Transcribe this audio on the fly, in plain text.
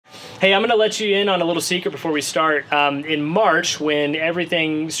Hey, I'm going to let you in on a little secret before we start. In March, when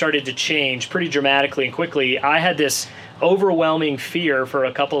everything started to change pretty dramatically and quickly, I had this overwhelming fear for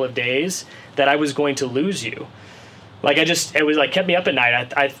a couple of days that I was going to lose you. It was like kept me up at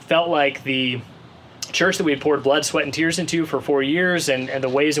night. I felt like the church that we had poured blood, sweat, and tears into for 4 years and the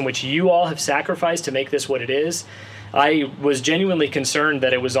ways in which you all have sacrificed to make this what it is, I was genuinely concerned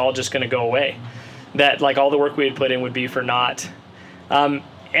that it was all just going to go away, that like all the work we had put in would be for naught.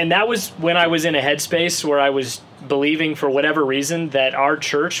 And that was when I was in a headspace where I was believing for whatever reason that our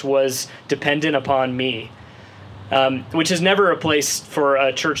church was dependent upon me, which is never a place for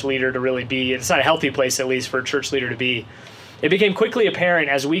a church leader to really be. It's not a healthy place, at least, for a church leader to be. It became quickly apparent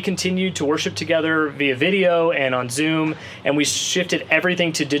as we continued to worship together via video and on Zoom, and we shifted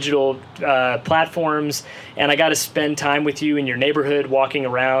everything to digital platforms, and I got to spend time with you in your neighborhood, walking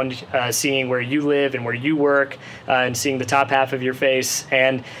around, seeing where you live and where you work, and seeing the top half of your face,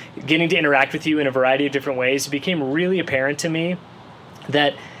 and getting to interact with you in a variety of different ways. It became really apparent to me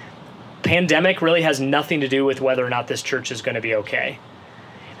that pandemic really has nothing to do with whether or not this church is going to be okay.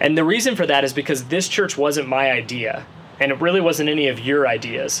 And the reason for that is because this church wasn't my idea. And it really wasn't any of your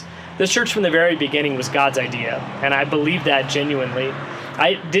ideas. This church from the very beginning was God's idea, and I believe that genuinely.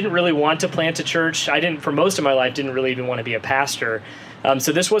 I didn't really want to plant a church. for most of my life, didn't really even want to be a pastor.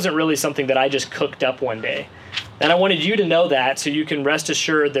 So this wasn't really something that I just cooked up one day. And I wanted you to know that so you can rest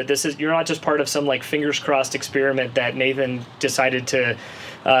assured that you're not just part of some like fingers crossed experiment that Nathan decided to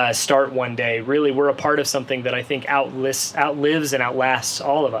start one day. Really, we're a part of something that I think outlives and outlasts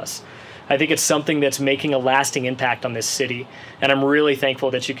all of us. I think it's something that's making a lasting impact on this city, and I'm really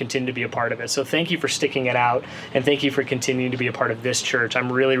thankful that you continue to be a part of it. So thank you for sticking it out, and thank you for continuing to be a part of this church. I'm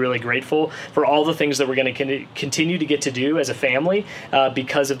really, really grateful for all the things that we're going to continue to get to do as a family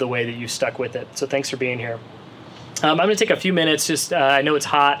because of the way that you stuck with it. So thanks for being here. I'm going to take a few minutes, I know it's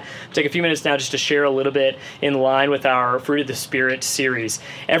hot, take a few minutes now just to share a little bit in line with our Fruit of the Spirit series.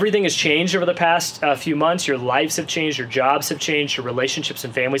 Everything has changed over the past few months. Your lives have changed, your jobs have changed, your relationships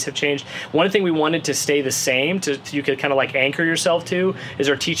and families have changed. One thing we wanted to stay the same, you could kind of like anchor yourself to, is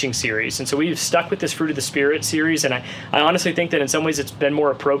our teaching series. And so we've stuck with this Fruit of the Spirit series, and I honestly think that in some ways it's been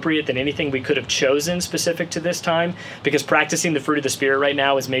more appropriate than anything we could have chosen specific to this time, because practicing the Fruit of the Spirit right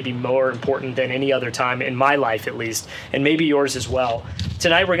now is maybe more important than any other time in my life, at least, and maybe yours as well.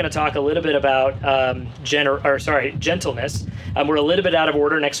 Tonight we're going to talk a little bit about gentleness. We're a little bit out of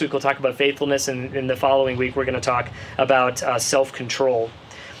order. Next week we'll talk about faithfulness, and in the following week we're going to talk about self-control.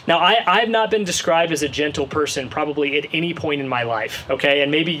 Now, I've not been described as a gentle person probably at any point in my life, okay? And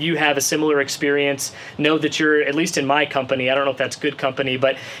maybe you have a similar experience. Know that you're, at least in my company, I don't know if that's good company,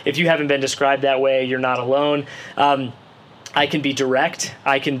 but if you haven't been described that way, you're not alone. I can be direct,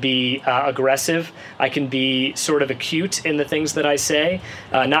 I can be aggressive, I can be sort of acute in the things that I say.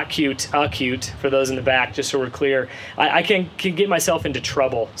 Not cute, acute, for those in the back, just so we're clear. I can get myself into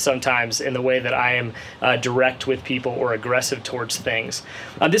trouble sometimes in the way that I am direct with people or aggressive towards things.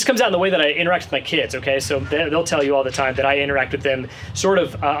 This comes out in the way that I interact with my kids, okay? So they'll tell you all the time that I interact with them sort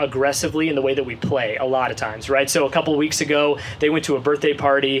of aggressively in the way that we play a lot of times, right? So a couple of weeks ago, they went to a birthday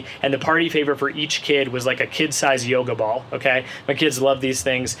party, and the party favor for each kid was like a kid-sized yoga ball, okay? My kids love these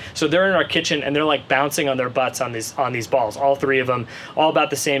things. So they're in our kitchen and they're like bouncing on their butts on these balls, all three of them, all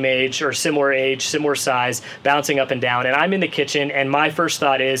about the same age, similar size, bouncing up and down. And I'm in the kitchen, and my first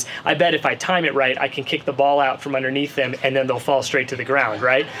thought is, I bet if I time it right, I can kick the ball out from underneath them and then they'll fall straight to the ground,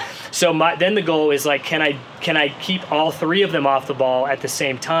 right? So then the goal is like, can I keep all three of them off the ball at the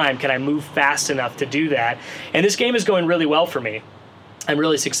same time? Can I move fast enough to do that? And this game is going really well for me. I'm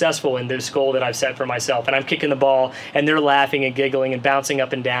really successful in this goal that I've set for myself, and I'm kicking the ball, and they're laughing and giggling and bouncing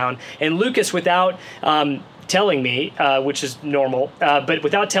up and down. And Lucas, without telling me, which is normal, but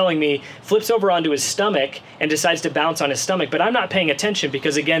without telling me, flips over onto his stomach and decides to bounce on his stomach. But I'm not paying attention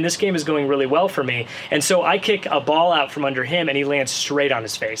because, again, this game is going really well for me. And so I kick a ball out from under him, and he lands straight on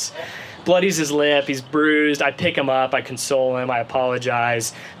his face. Bloodies his lip, he's bruised. I pick him up, I console him, I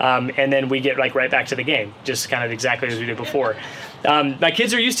apologize, and then we get right back to the game, just kind of exactly as we did before. My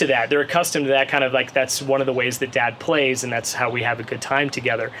kids are used to that. They're accustomed to that, kind of like that's one of the ways that Dad plays, and that's how we have a good time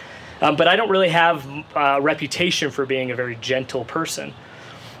together. But I don't really have a reputation for being a very gentle person.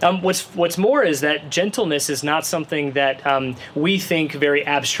 What's more is that gentleness is not something that we think very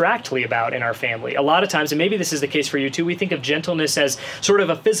abstractly about in our family. A lot of times, and maybe this is the case for you too, we think of gentleness as sort of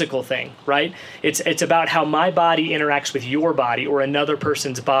a physical thing, right? It's about how my body interacts with your body or another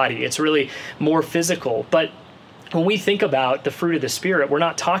person's body. It's really more physical. But when we think about the fruit of the Spirit, we're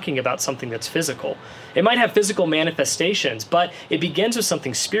not talking about something that's physical. It might have physical manifestations, but it begins with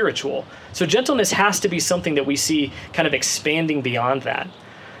something spiritual. So gentleness has to be something that we see kind of expanding beyond that.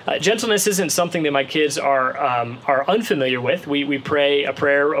 Gentleness isn't something that my kids are unfamiliar with. We pray a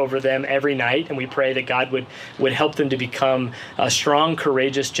prayer over them every night, and we pray that God would help them to become strong,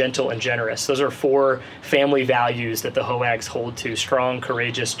 courageous, gentle, and generous. Those are 4 family values that the Hoags hold to: strong,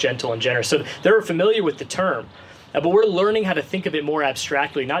 courageous, gentle, and generous. So they're familiar with the term. But we're learning how to think of it more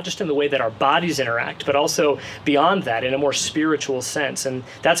abstractly, not just in the way that our bodies interact, but also beyond that in a more spiritual sense. And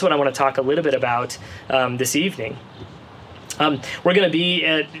that's what I want to talk a little bit about this evening. We're going to be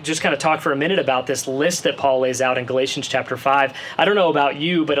just kind of talk for a minute about this list that Paul lays out in Galatians chapter 5. I don't know about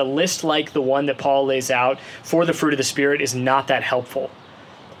you, but a list like the one that Paul lays out for the fruit of the Spirit is not that helpful,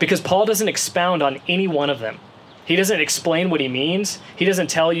 because Paul doesn't expound on any one of them. He doesn't explain what he means. He doesn't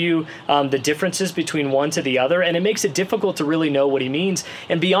tell you the differences between one to the other, and it makes it difficult to really know what he means.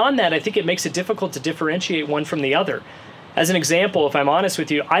 And beyond that, I think it makes it difficult to differentiate one from the other. As an example, if I'm honest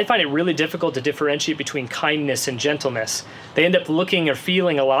with you, I find it really difficult to differentiate between kindness and gentleness. They end up looking or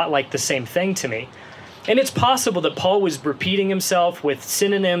feeling a lot like the same thing to me. And it's possible that Paul was repeating himself with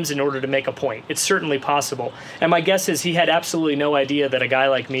synonyms in order to make a point. It's certainly possible. And my guess is he had absolutely no idea that a guy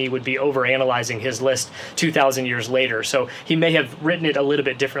like me would be overanalyzing his list 2,000 years later. So he may have written it a little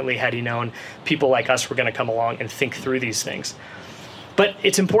bit differently had he known people like us were going to come along and think through these things. But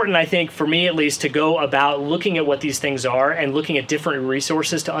it's important, I think, for me at least, to go about looking at what these things are and looking at different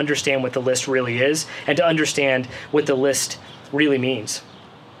resources to understand what the list really is and to understand what the list really means.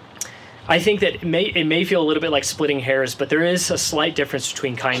 I think that it may feel a little bit like splitting hairs, but there is a slight difference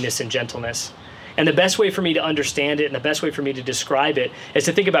between kindness and gentleness. And the best way for me to understand it and the best way for me to describe it is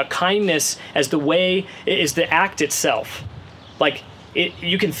to think about kindness as the act itself. Like,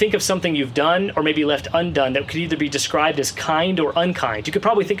 you can think of something you've done or maybe left undone that could either be described as kind or unkind. You could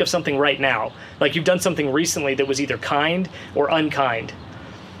probably think of something right now, like you've done something recently that was either kind or unkind.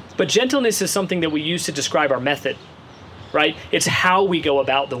 But gentleness is something that we use to describe our method, right? It's how we go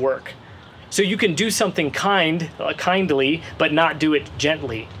about the work. So you can do something kindly, but not do it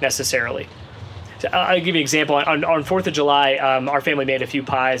gently necessarily. I'll give you an example. On 4th of July, our family made a few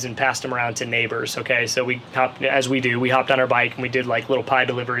pies and passed them around to neighbors, okay? So we hopped on our bike and we did like little pie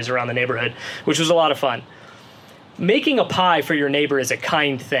deliveries around the neighborhood, which was a lot of fun. Making a pie for your neighbor is a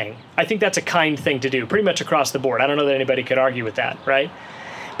kind thing. I think that's a kind thing to do, pretty much across the board. I don't know that anybody could argue with that, right?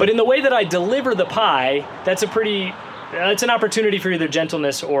 But in the way that I deliver the pie, it's an opportunity for either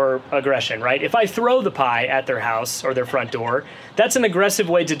gentleness or aggression, right? If I throw the pie at their house or their front door, that's an aggressive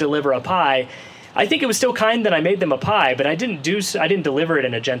way to deliver a pie. I think it was still kind that I made them a pie, but I didn't deliver it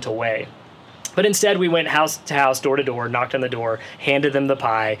in a gentle way. But instead, we went house to house, door to door, knocked on the door, handed them the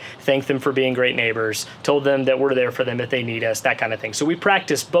pie, thanked them for being great neighbors, told them that we're there for them if they need us, that kind of thing. So we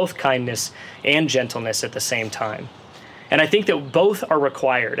practiced both kindness and gentleness at the same time. And I think that both are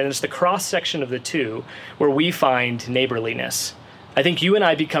required, and it's the cross-section of the two where we find neighborliness. I think you and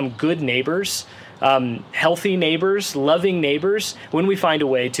I become good neighbors, healthy neighbors, loving neighbors, when we find a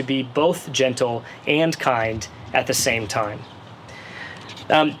way to be both gentle and kind at the same time.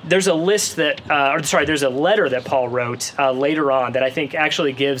 There's a letter that Paul wrote later on that I think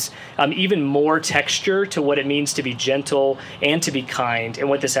actually gives even more texture to what it means to be gentle and to be kind and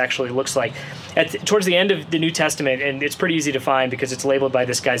what this actually looks like. Towards the end of the New Testament, and it's pretty easy to find because it's labeled by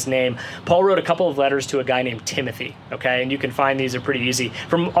this guy's name, Paul wrote a couple of letters to a guy named Timothy, okay? And you can find these are pretty easy.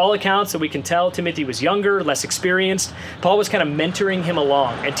 From all accounts that we can tell, Timothy was younger, less experienced. Paul was kind of mentoring him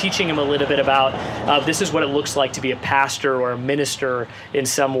along and teaching him a little bit about this is what it looks like to be a pastor or a minister in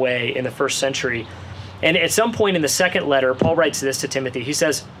some way in the first century. And at some point in the second letter, Paul writes this to Timothy. He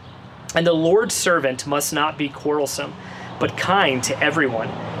says, "And the Lord's servant must not be quarrelsome, but kind to everyone,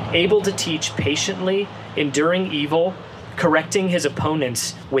 able to teach patiently, enduring evil, correcting his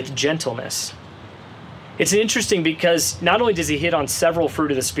opponents with gentleness." It's interesting because not only does he hit on several fruit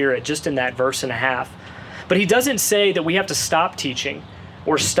of the Spirit just in that verse and a half, but he doesn't say that we have to stop teaching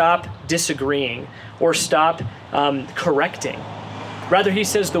or stop disagreeing or stop correcting. Rather, he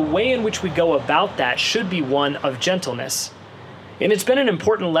says the way in which we go about that should be one of gentleness. And it's been an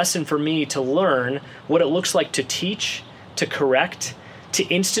important lesson for me to learn what it looks like to teach, to correct, to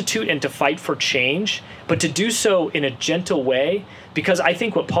institute, and to fight for change, but to do so in a gentle way, because I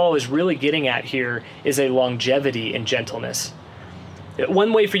think what Paul is really getting at here is a longevity in gentleness.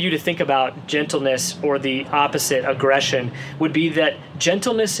 One way for you to think about gentleness, or the opposite, aggression, would be that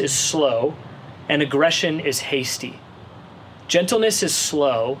gentleness is slow and aggression is hasty. Gentleness is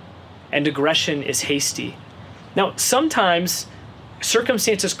slow and aggression is hasty. Now, sometimes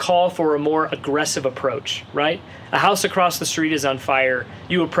circumstances call for a more aggressive approach, right? A house across the street is on fire.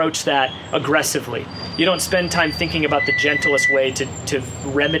 You approach that aggressively. You don't spend time thinking about the gentlest way to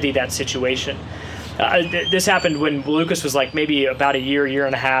remedy that situation. This happened when Lucas was like maybe about a year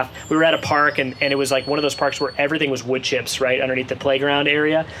and a half. We were at a park, and it was like one of those parks where everything was wood chips right underneath the playground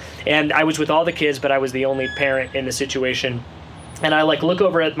area. And I was with all the kids, but I was the only parent in the situation. And I like look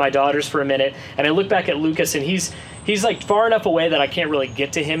over at my daughters for a minute, and I look back at Lucas, and he's like far enough away that I can't really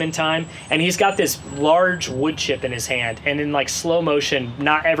get to him in time. And he's got this large wood chip in his hand, and in like slow motion,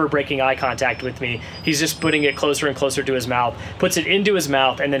 not ever breaking eye contact with me, he's just putting it closer and closer to his mouth, puts it into his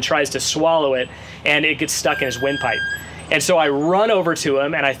mouth, and then tries to swallow it, and it gets stuck in his windpipe. And so I run over to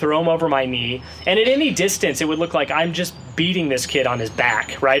him, and I throw him over my knee. And at any distance, it would look like I'm just beating this kid on his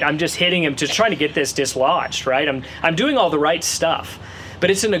back, right? I'm just hitting him, just trying to get this dislodged, right? I'm doing all the right stuff. But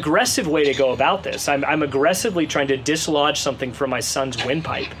it's an aggressive way to go about this. I'm aggressively trying to dislodge something from my son's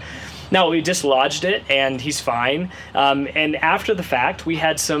windpipe. Now, we dislodged it, and he's fine. And after the fact, we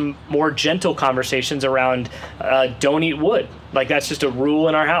had some more gentle conversations around don't eat wood. Like, that's just a rule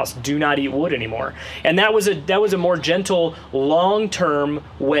in our house. Do not eat wood anymore. And that was a more gentle, long-term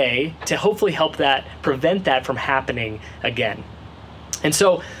way to hopefully help prevent that from happening again. And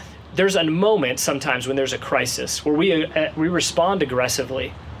so there's a moment sometimes when there's a crisis where we respond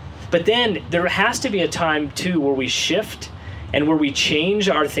aggressively. But then there has to be a time, too, where we shift and where we change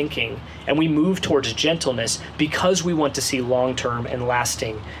our thinking and we move towards gentleness because we want to see long-term and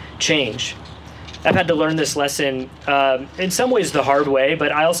lasting change. I've had to learn this lesson in some ways the hard way,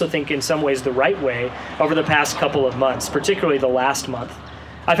 but I also think in some ways the right way over the past couple of months, particularly the last month.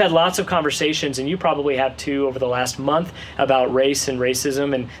 I've had lots of conversations, and you probably have too, over the last month about race and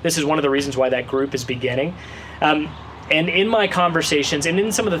racism, and this is one of the reasons why that group is beginning. And in my conversations, and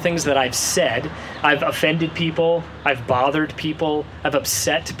in some of the things that I've said, I've offended people, I've bothered people, I've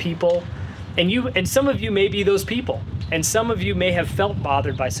upset people, and some of you may be those people, and some of you may have felt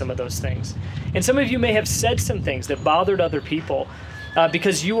bothered by some of those things, and some of you may have said some things that bothered other people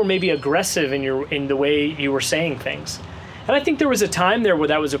because you were maybe aggressive in the way you were saying things. And I think there was a time there where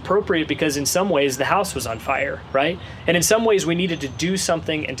that was appropriate because in some ways the house was on fire, right? And in some ways we needed to do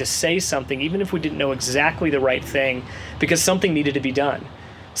something and to say something, even if we didn't know exactly the right thing, because something needed to be done.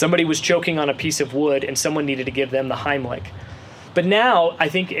 Somebody was choking on a piece of wood and someone needed to give them the Heimlich. But now, I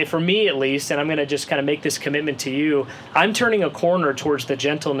think for me at least, and I'm going to just kind of make this commitment to you, I'm turning a corner towards the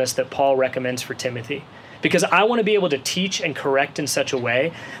gentleness that Paul recommends for Timothy. Because I want to be able to teach and correct in such a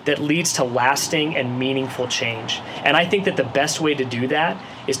way that leads to lasting and meaningful change. And I think that the best way to do that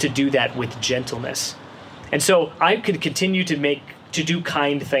is to do that with gentleness. And so I could continue to do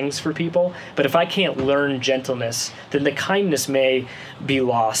kind things for people, but if I can't learn gentleness, then the kindness may be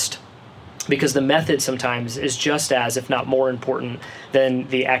lost. Because the method sometimes is just as, if not more important than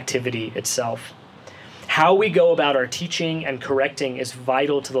the activity itself. How we go about our teaching and correcting is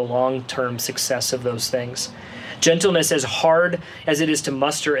vital to the long-term success of those things. Gentleness, as hard as it is to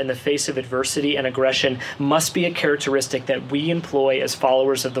muster in the face of adversity and aggression, must be a characteristic that we employ as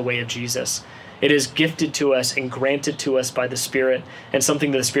followers of the way of Jesus. It is gifted to us and granted to us by the Spirit, and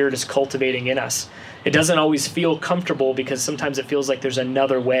something that the Spirit is cultivating in us. It doesn't always feel comfortable because sometimes it feels like there's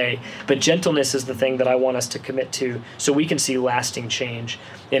another way, but gentleness is the thing that I want us to commit to so we can see lasting change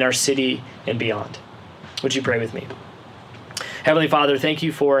in our city and beyond. Would you pray with me? Heavenly Father, thank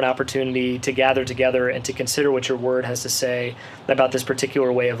you for an opportunity to gather together and to consider what your word has to say about this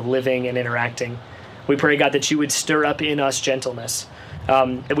particular way of living and interacting. We pray, God, that you would stir up in us gentleness,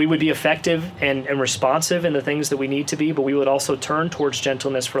 that we would be effective and responsive in the things that we need to be, but we would also turn towards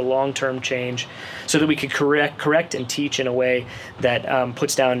gentleness for long-term change so that we could correct and teach in a way that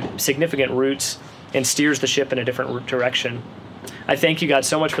puts down significant roots and steers the ship in a different direction. I thank you, God,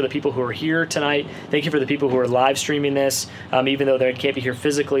 so much for the people who are here tonight. Thank you for the people who are live streaming this, even though they can't be here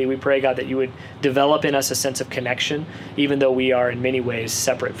physically. We pray, God, that you would develop in us a sense of connection, even though we are in many ways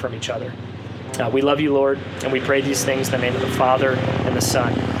separate from each other. We love you, Lord, and we pray these things in the name of the Father, and the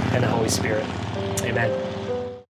Son, and the Holy Spirit. Amen.